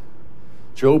Jinping,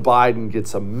 Joe Biden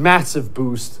gets a massive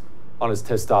boost on his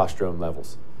testosterone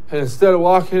levels. And instead of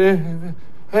walking in,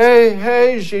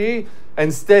 hey, Xi,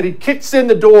 instead he kicks in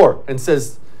the door and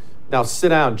says, now sit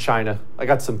down, China. I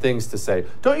got some things to say.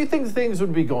 Don't you think things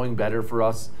would be going better for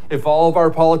us if all of our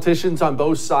politicians on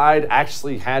both sides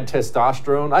actually had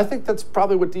testosterone? I think that's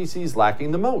probably what DC is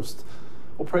lacking the most.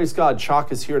 Well, praise God,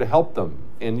 Chalk is here to help them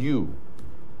and you.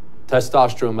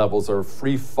 Testosterone levels are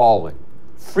free falling.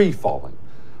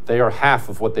 They are half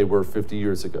of what they were 50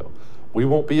 years ago. We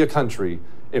won't be a country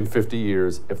in 50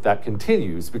 years if that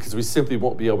continues, because we simply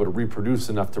won't be able to reproduce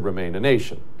enough to remain a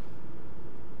nation.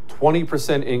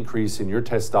 20% increase in your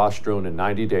testosterone in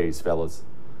 90 days, fellas.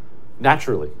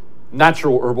 Naturally.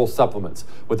 Natural herbal supplements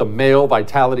with a male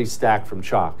vitality stack from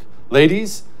Chalk.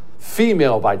 Ladies,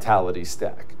 female vitality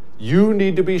stack. You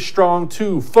need to be strong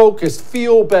too, focused,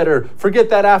 feel better. Forget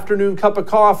that afternoon cup of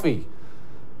coffee.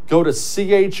 Go to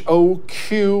CHOQ.com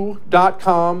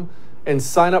and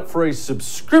sign up for a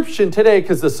subscription today,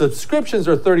 because the subscriptions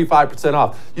are 35%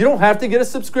 off. You don't have to get a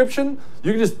subscription.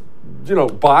 You can just,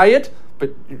 buy it,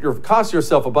 but you're costing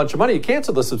yourself a bunch of money. You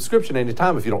cancel the subscription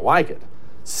anytime if you don't like it.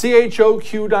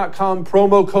 CHOQ.com,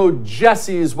 promo code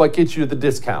Jesse is what gets you the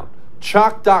discount.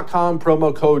 Chalk.com,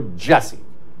 promo code Jesse.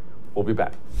 We'll be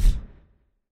back.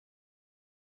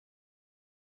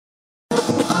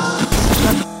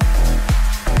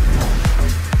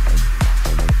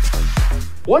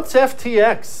 What's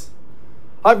FTX?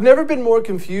 I've never been more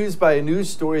confused by a news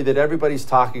story that everybody's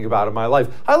talking about in my life.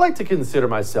 I like to consider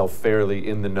myself fairly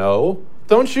in the know.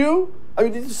 Don't you? I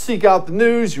mean, you seek out the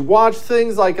news, you watch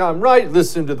things like I'm Right,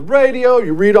 listen to the radio,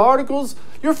 you read articles.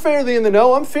 You're fairly in the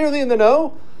know. I'm fairly in the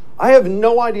know. I have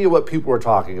no idea what people are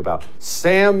talking about.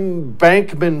 Sam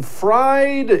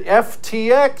Bankman-Fried,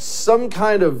 FTX, some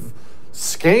kind of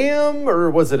scam, or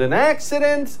was it an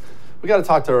accident? We got to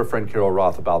talk to our friend Carol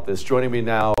Roth about this. Joining me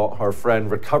now, our friend,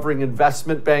 recovering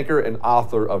investment banker and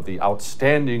author of the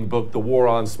outstanding book, The War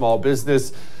on Small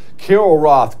Business, Carol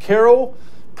Roth. Carol,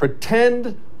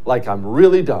 pretend like I'm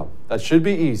really dumb. That should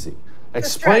be easy.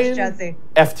 Explain Jesse.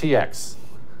 FTX.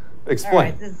 Explain. All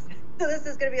right, this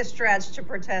is going to be a stretch to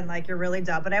pretend like you're really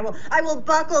dumb, but I will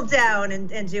buckle down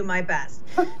and do my best.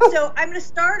 So I'm going to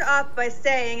start off by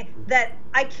saying that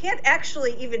I can't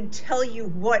actually even tell you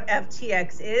what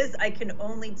FTX is. I can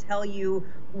only tell you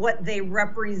what they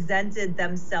represented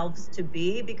themselves to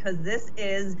be, because this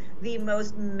is the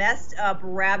most messed up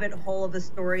rabbit hole of a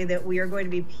story that we are going to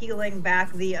be peeling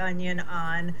back the onion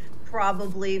on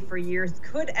probably for years.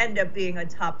 Could end up being a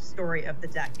top story of the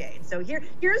decade. So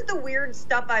here's the weird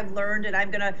stuff I've learned, and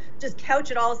I'm gonna just couch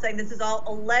it all saying this is all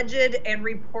alleged and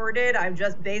reported. I'm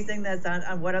just basing this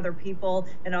on what other people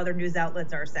and other news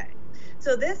outlets are saying.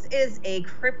 So this is a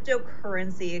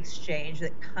cryptocurrency exchange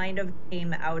that kind of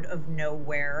came out of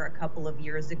nowhere a couple of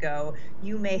years ago.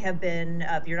 You may have been,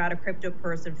 if you're not a crypto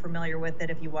person, familiar with it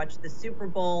if you watched the Super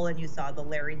Bowl and you saw the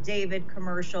Larry David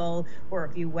commercial, or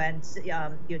if you went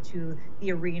to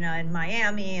the arena in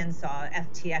Miami and saw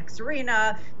FTX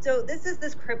Arena. So this is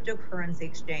this cryptocurrency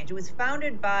exchange. It was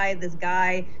founded by this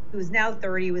guy who's now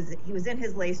 30. He was in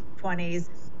his late 20s.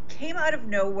 came out of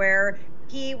nowhere.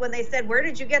 When they said, where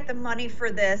did you get the money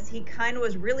for this? He kind of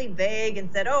was really vague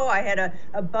and said, oh, I had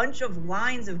a bunch of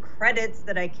lines of credits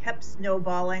that I kept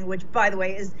snowballing, which, by the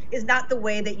way, is not the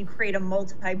way that you create a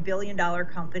multi-billion-dollar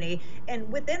company. And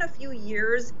within a few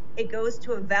years, it goes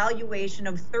to a valuation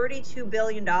of $32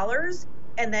 billion,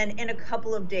 and then in a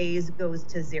couple of days goes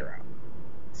to zero.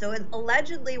 So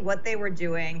allegedly what they were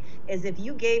doing is if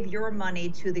you gave your money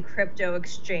to the crypto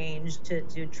exchange to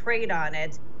trade on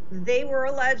it, they were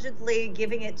allegedly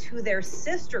giving it to their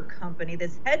sister company,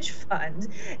 this hedge fund,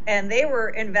 and they were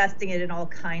investing it in all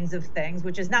kinds of things,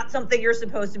 which is not something you're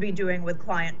supposed to be doing with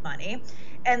client money.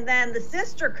 And then the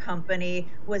sister company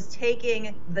was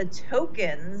taking the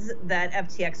tokens that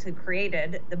FTX had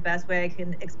created. The best way I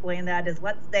can explain that is,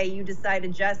 let's say you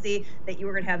decided, Jesse, that you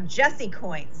were going to have Jesse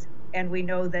coins. And we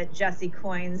know that Jesse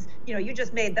coins, you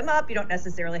just made them up. You don't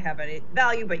necessarily have any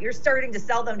value, but you're starting to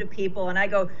sell them to people. And I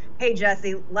go, hey,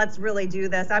 Jesse, let's really do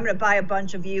this. I'm going to buy a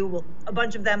bunch of them,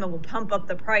 and we'll pump up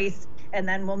the price. And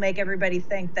then we'll make everybody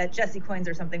think that Jesse coins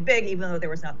are something big, even though there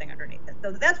was nothing underneath it.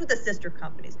 So that's what the sister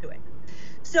company's doing.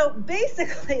 So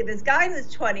basically, this guy in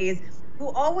his 20s, who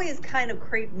always kind of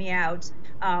creeped me out,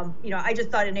 I just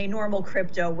thought in a normal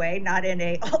crypto way, not in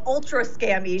a ultra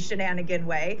scammy shenanigan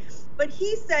way. But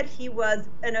he said he was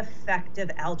an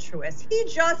effective altruist. He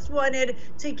just wanted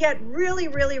to get really,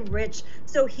 really rich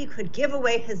so he could give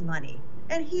away his money.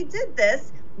 And he did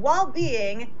this while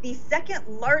being the second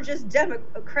largest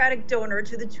Democratic donor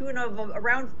to the tune of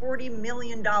around $40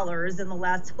 million in the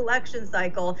last election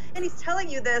cycle. And he's telling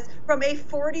you this from a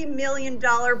 $40 million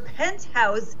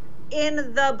penthouse in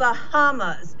the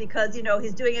Bahamas, because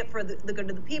he's doing it for the good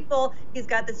of the people. He's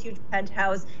got this huge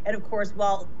penthouse, and of course,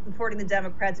 while supporting the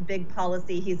Democrats' big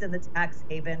policy, he's in the tax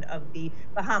haven of the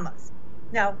Bahamas.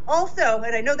 Now, also,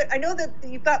 and I know that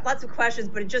you've got lots of questions,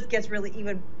 but it just gets really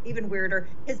even weirder.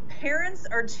 His parents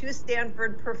are two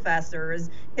Stanford professors.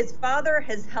 His father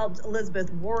has helped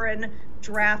Elizabeth Warren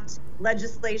draft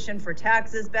legislation for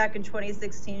taxes back in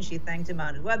 2016. She thanked him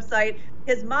on his website.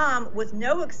 His mom, with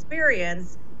no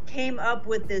experience, came up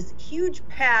with this huge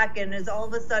PAC and is all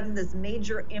of a sudden this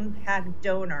major impact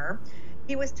donor.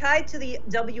 He was tied to the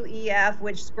WEF,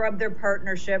 which scrubbed their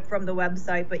partnership from the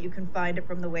website, but you can find it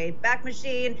from the Wayback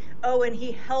Machine. Oh, and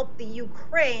he helped the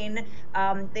Ukraine.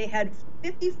 They had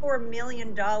 $54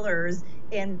 million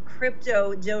in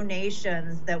crypto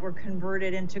donations that were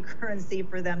converted into currency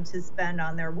for them to spend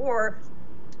on their war.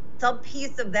 Some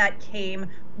piece of that came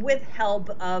with help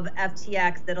of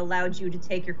FTX that allowed you to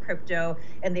take your crypto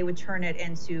and they would turn it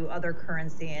into other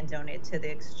currency and donate to the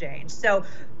exchange. So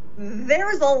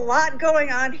there's a lot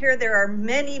going on here. There are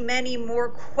many, many more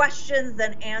questions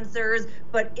than answers,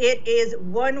 but it is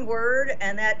one word,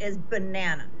 and that is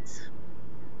bananas.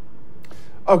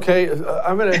 Okay,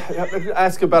 I'm going to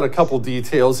ask about a couple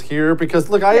details here because,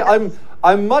 look,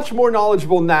 I'm much more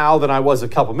knowledgeable now than I was a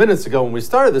couple minutes ago when we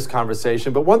started this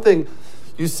conversation. But one thing,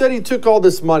 you said he took all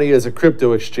this money as a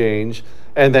crypto exchange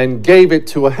and then gave it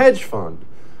to a hedge fund.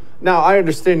 Now, I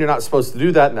understand you're not supposed to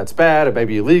do that, and that's bad, it may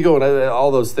be illegal, and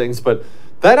all those things, but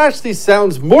that actually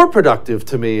sounds more productive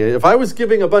to me. If I was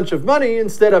giving a bunch of money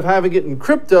instead of having it in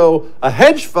crypto, a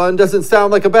hedge fund doesn't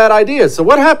sound like a bad idea. So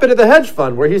what happened to the hedge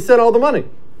fund where he sent all the money?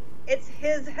 It's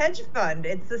his hedge fund.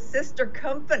 It's the sister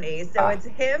company. So it's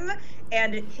him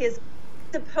and his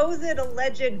supposed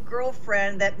alleged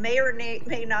girlfriend that may or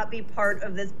may not be part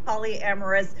of this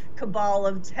polyamorous cabal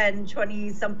of 10,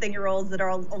 20-something-year-olds that are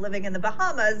all living in the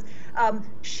Bahamas.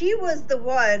 She was the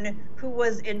one who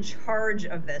was in charge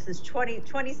of this. This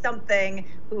 20-something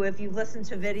who, if you listen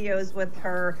to videos with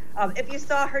her, if you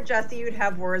saw her, Jesse, you'd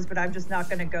have words, but I'm just not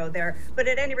going to go there. But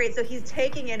at any rate, so he's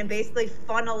taking it and basically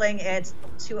funneling it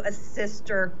to a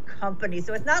sister company.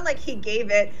 So it's not like he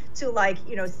gave it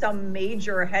to some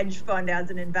major hedge fund as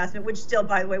an investment, which still,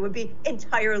 by the way, would be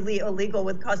entirely illegal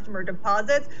with customer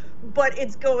deposits, but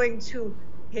it's going to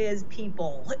his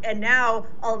people. And now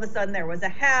all of a sudden there was a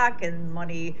hack and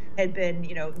money had been,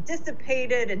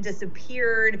 dissipated and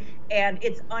disappeared. And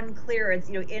it's unclear. It's,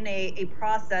 in a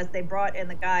process, they brought in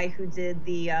the guy who did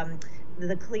the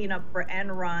cleanup for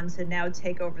Enron to now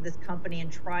take over this company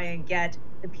and try and get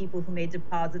the people who made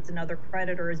deposits and other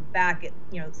creditors back,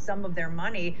 some of their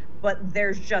money. But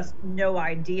there's just no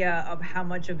idea of how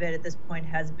much of it at this point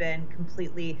has been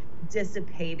completely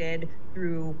dissipated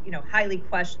through, highly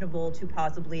questionable to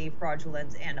possibly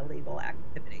fraudulent and illegal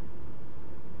activity.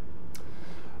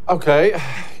 Okay,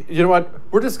 you know what?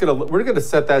 We're gonna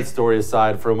set that story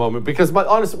aside for a moment because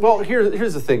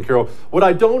here's the thing, Carol. What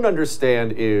I don't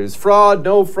understand is fraud,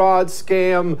 no fraud,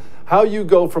 scam. How you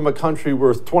go from a country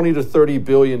worth $20 to $30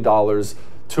 billion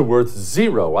to worth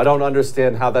zero. I don't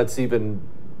understand how that's even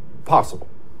possible.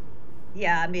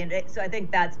 Yeah, I mean, so I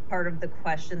think that's part of the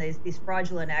question, these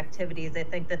fraudulent activities. I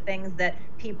think the things that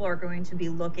people are going to be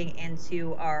looking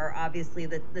into are obviously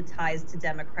the ties to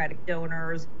Democratic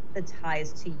donors, the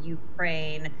ties to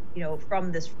Ukraine,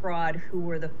 from this fraud, who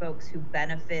were the folks who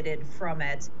benefited from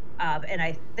it. And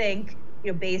I think,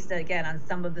 based again on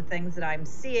some of the things that I'm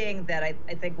seeing that I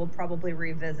think we'll probably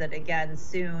revisit again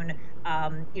soon,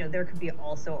 there could be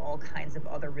also all kinds of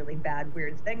other really bad,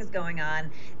 weird things going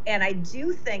on. And I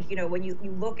do think, when you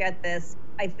look at this,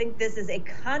 I think this is a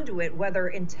conduit, whether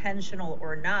intentional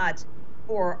or not,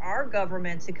 for our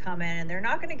government to come in, and they're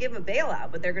not going to give a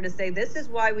bailout, but they're going to say, this is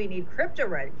why we need crypto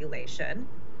regulation.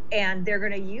 And they're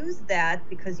going to use that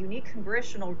because you need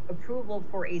congressional approval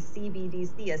for a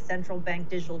CBDC, a central bank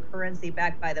digital currency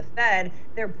backed by the Fed.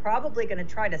 They're probably going to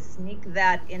try to sneak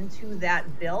that into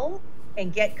that bill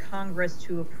and get Congress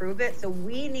to approve it. So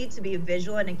we need to be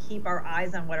vigilant and keep our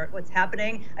eyes on what's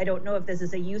happening. I don't know if this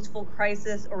is a useful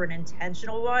crisis or an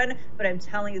intentional one, but I'm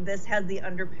telling you, this has the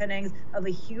underpinnings of a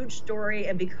huge story.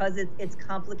 And because it's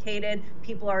complicated,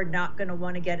 people are not going to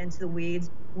want to get into the weeds.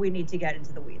 We need to get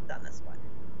into the weeds on this one.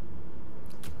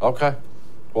 Okay.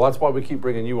 Well, that's why we keep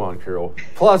bringing you on, Carol.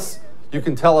 Plus, you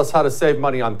can tell us how to save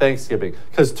money on Thanksgiving,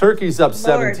 because turkey's up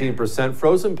 17%,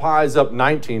 frozen pie's up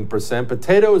 19%,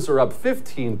 potatoes are up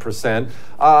 15%.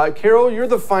 Carol, you're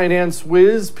the finance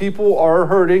whiz. People are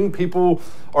hurting. People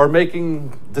are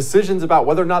making decisions about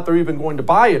whether or not they're even going to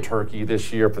buy a turkey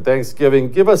this year for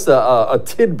Thanksgiving. Give us a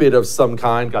tidbit of some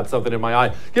kind. Got something in my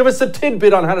eye. Give us a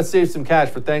tidbit on how to save some cash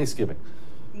for Thanksgiving.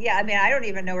 Yeah, I mean, I don't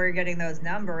even know where you're getting those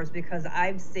numbers, because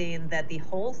I've seen that the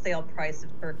wholesale price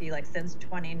of turkey, like since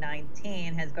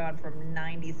 2019, has gone from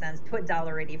 90 cents to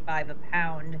 $1.85 a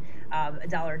pound,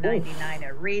 $1.99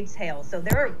 at retail. So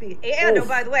oh,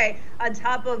 by the way, on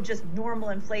top of just normal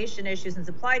inflation issues and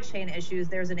supply chain issues,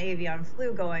 there's an avian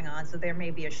flu going on, so there may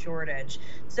be a shortage.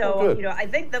 So, I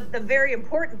think the very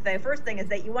important thing, first thing, is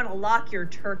that you want to lock your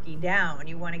turkey down.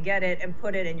 You want to get it and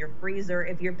put it in your freezer.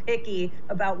 If you're picky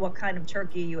about what kind of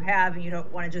turkey you have, and you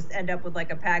don't want to just end up with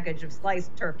like a package of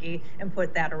sliced turkey and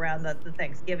put that around the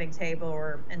Thanksgiving table,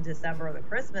 or in December or the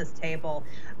Christmas table.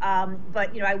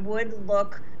 But I would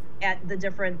look at the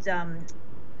different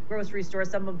grocery stores.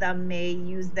 Some of them may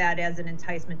use that as an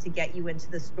enticement to get you into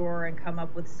the store and come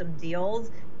up with some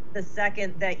deals. The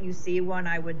second that you see one,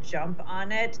 I would jump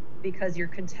on it, because you're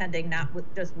contending not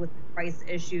just with price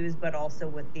issues, but also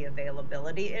with the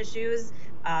availability issues.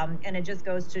 And it just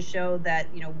goes to show that,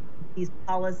 these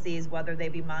policies, whether they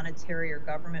be monetary or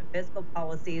government fiscal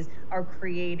policies, are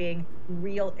creating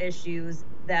real issues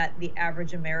that the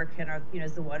average American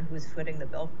is the one who's footing the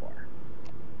bill for.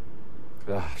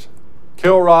 Gosh.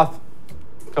 Carol Roth,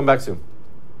 come back soon.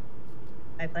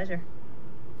 My pleasure.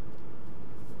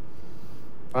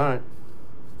 All right.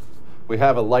 We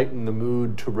have a Lighten the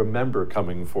Mood to Remember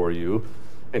coming for you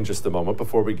in just a moment.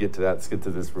 Before we get to that, let's get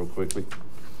to this real quickly.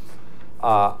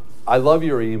 I love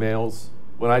your emails.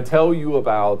 When I tell you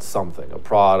about something, a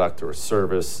product or a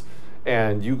service,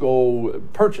 and you go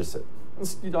purchase it,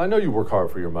 I know you work hard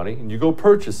for your money, and you go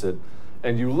purchase it,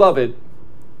 and you love it,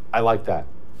 I like that.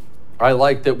 I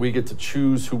like that we get to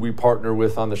choose who we partner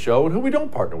with on the show and who we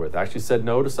don't partner with. I actually said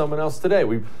no to someone else today.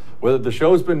 Whether the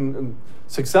show's been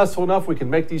successful enough, we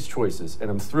can make these choices, and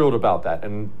I'm thrilled about that.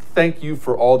 And thank you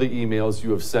for all the emails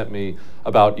you have sent me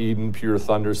about Eden Pure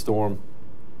Thunderstorm.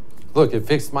 Look, it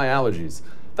fixed my allergies.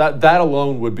 That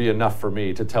alone would be enough for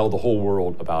me to tell the whole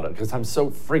world about it, because I'm so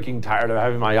freaking tired of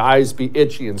having my eyes be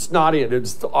itchy and snotty, and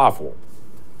it's awful.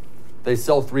 They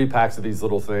sell 3-packs of these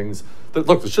little things.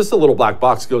 Look, it's just a little black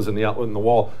box goes in the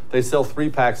wall. They sell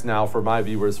 3-packs now for my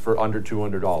viewers for under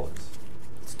 $200.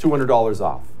 It's $200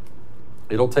 off.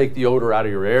 It'll take the odor out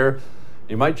of your air.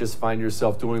 You might just find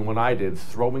yourself doing what I did,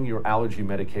 throwing your allergy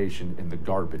medication in the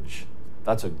garbage.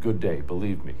 That's a good day,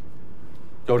 believe me.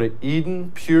 Go to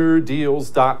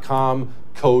EdenPureDeals.com,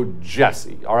 code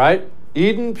Jesse, all right?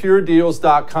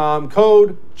 EdenPureDeals.com,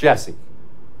 code Jesse.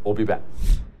 We'll be back.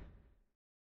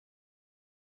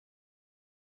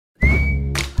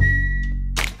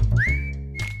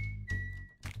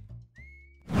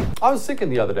 I was thinking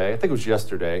the other day, I think it was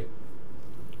yesterday,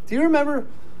 do you remember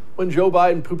when Joe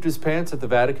Biden pooped his pants at the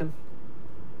Vatican?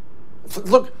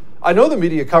 Look, I know the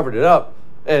media covered it up,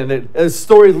 and a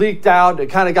story leaked out.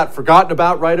 It kind of got forgotten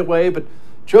about right away, but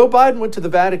Joe Biden went to the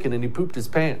Vatican and he pooped his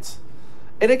pants.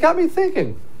 And it got me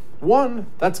thinking, one,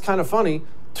 that's kind of funny.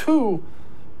 Two,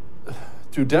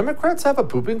 do Democrats have a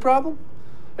pooping problem?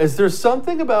 Is there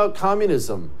something about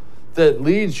communism that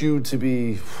leads you to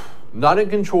be not in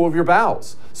control of your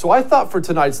bowels. So I thought for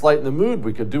tonight's Light in the Mood,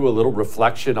 we could do a little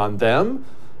reflection on them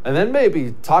and then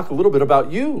maybe talk a little bit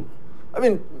about you. I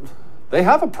mean, they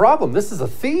have a problem. This is a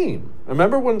theme.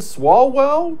 Remember when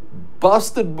Swalwell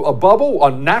busted a bubble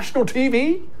on national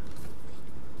TV?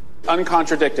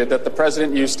 Uncontradicted that the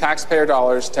president used taxpayer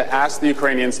dollars to ask the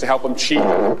Ukrainians to help him cheat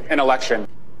an election.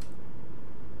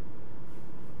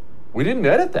 We didn't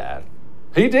edit that.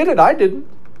 He did it, I didn't.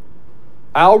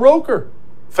 Al Roker,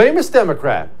 famous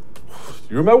Democrat.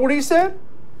 You remember what he said?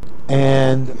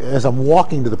 And as I'm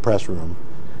walking to the press room,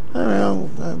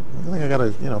 I think I got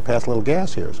to, pass a little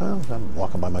gas here. So I'm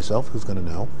walking by myself. Who's going to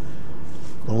know?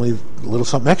 Only a little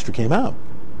something extra came out.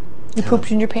 You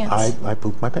pooped in your pants. I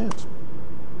pooped my pants.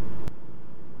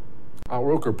 Al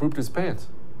Roker pooped his pants.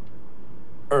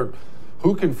 Or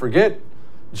who can forget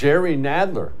Jerry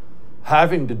Nadler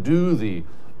having to do the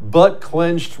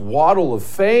butt-clenched waddle of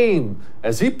fame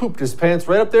as he pooped his pants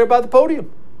right up there by the podium.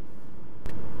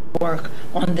 Work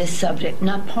on this subject,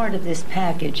 not part of this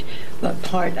package, but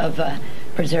part of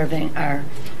preserving our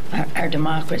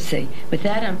democracy. With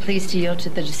that, I'm pleased to yield to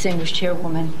the distinguished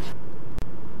chairwoman.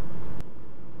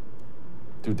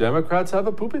 Do Democrats have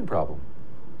a pooping problem?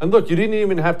 And look, you didn't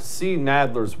even have to see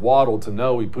Nadler's waddle to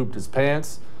know he pooped his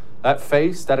pants. That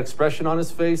face, that expression on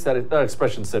his face, that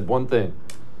expression said one thing.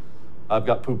 I've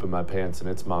got poop in my pants and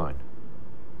it's mine.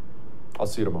 I'll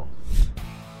see you tomorrow.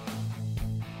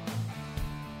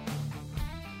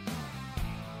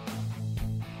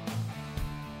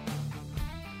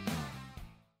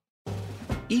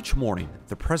 Each morning,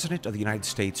 the President of the United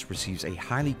States receives a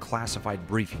highly classified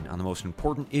briefing on the most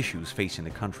important issues facing the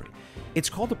country. It's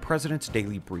called the President's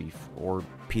Daily Brief, or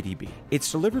PDB. It's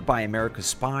delivered by America's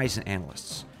spies and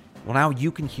analysts. Well, now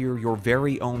you can hear your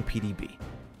very own PDB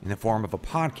in the form of a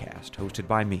podcast hosted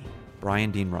by me,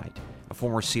 Brian Dean Wright, a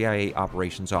former CIA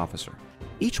operations officer.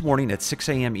 Each morning at 6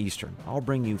 a.m. Eastern, I'll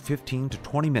bring you 15 to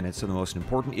 20 minutes of the most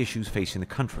important issues facing the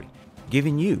country,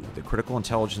 giving you the critical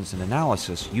intelligence and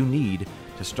analysis you need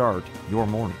to start your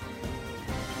morning.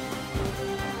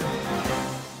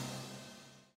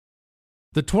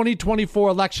 The 2024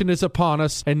 election is upon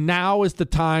us, and now is the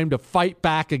time to fight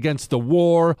back against the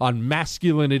war on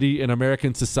masculinity in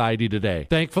American society today.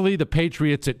 Thankfully, the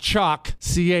patriots at CHOQ,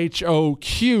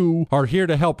 C-H-O-Q, are here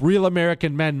to help real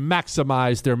American men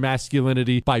maximize their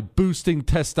masculinity by boosting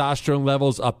testosterone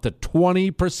levels up to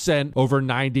 20% over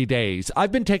 90 days.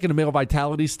 I've been taking a male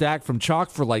vitality stack from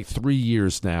CHOQ for like 3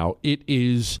 years now. It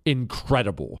is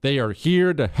incredible. They are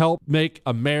here to help make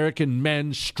American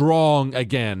men strong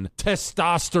again.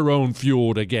 Testosterone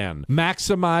fueled again.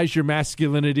 Maximize your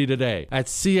masculinity today at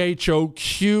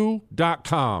CHOQ.com.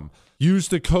 Use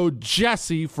the code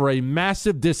Jesse for a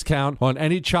massive discount on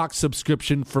any CHOQ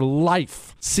subscription for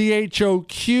life. CHOQ.com,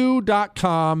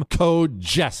 code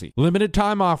Jesse. Limited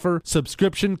time offer.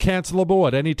 Subscription cancelable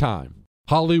at any time.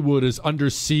 Hollywood is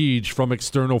under siege from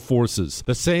external forces.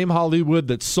 The same Hollywood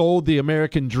that sold the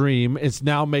American dream is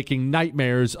now making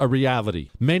nightmares a reality.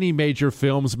 Many major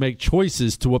films make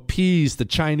choices to appease the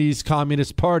Chinese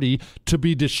Communist Party to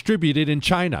be distributed in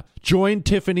China. Join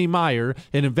Tiffany Meyer,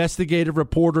 an investigative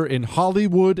reporter in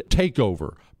Hollywood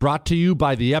Takeover, brought to you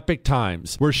by the Epic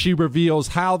Times, where she reveals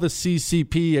how the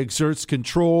CCP exerts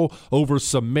control over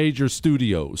some major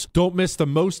studios. Don't miss the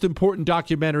most important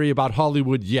documentary about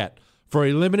Hollywood yet. For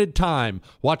a limited time,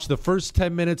 watch the first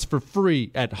 10 minutes for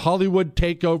free at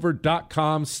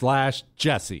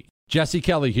HollywoodTakeover.com/Jesse. Jesse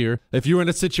Kelly here. If you're in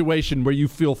a situation where you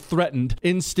feel threatened,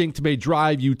 instinct may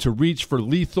drive you to reach for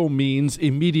lethal means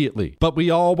immediately. But we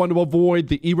all want to avoid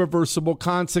the irreversible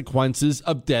consequences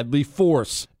of deadly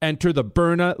force. Enter the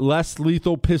Byrna Less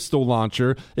Lethal Pistol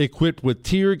Launcher, equipped with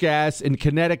tear gas and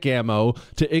kinetic ammo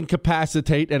to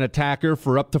incapacitate an attacker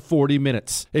for up to 40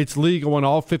 minutes. It's legal in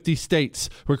all 50 states,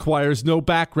 requires no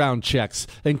background checks,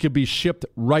 and can be shipped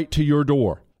right to your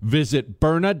door. Visit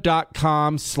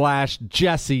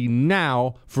Byrna.com/Jesse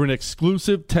now for an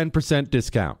exclusive 10%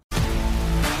 discount.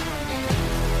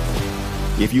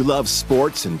 If you love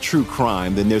sports and true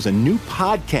crime, then there's a new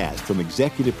podcast from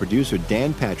executive producer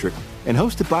Dan Patrick and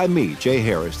hosted by me, Jay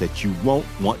Harris, that you won't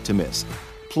want to miss.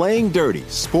 Playing Dirty: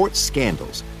 Sports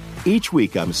Scandals. Each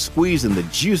week, I'm squeezing the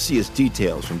juiciest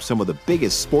details from some of the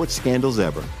biggest sports scandals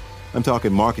ever. I'm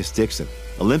talking Marcus Dixon,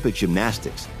 Olympic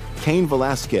gymnastics, Cain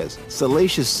Velasquez,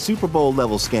 salacious Super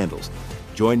Bowl-level scandals.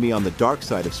 Join me on the dark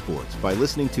side of sports by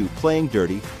listening to Playing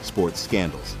Dirty: Sports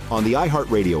Scandals on the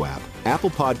iHeartRadio app,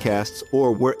 Apple Podcasts,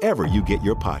 or wherever you get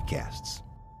your podcasts.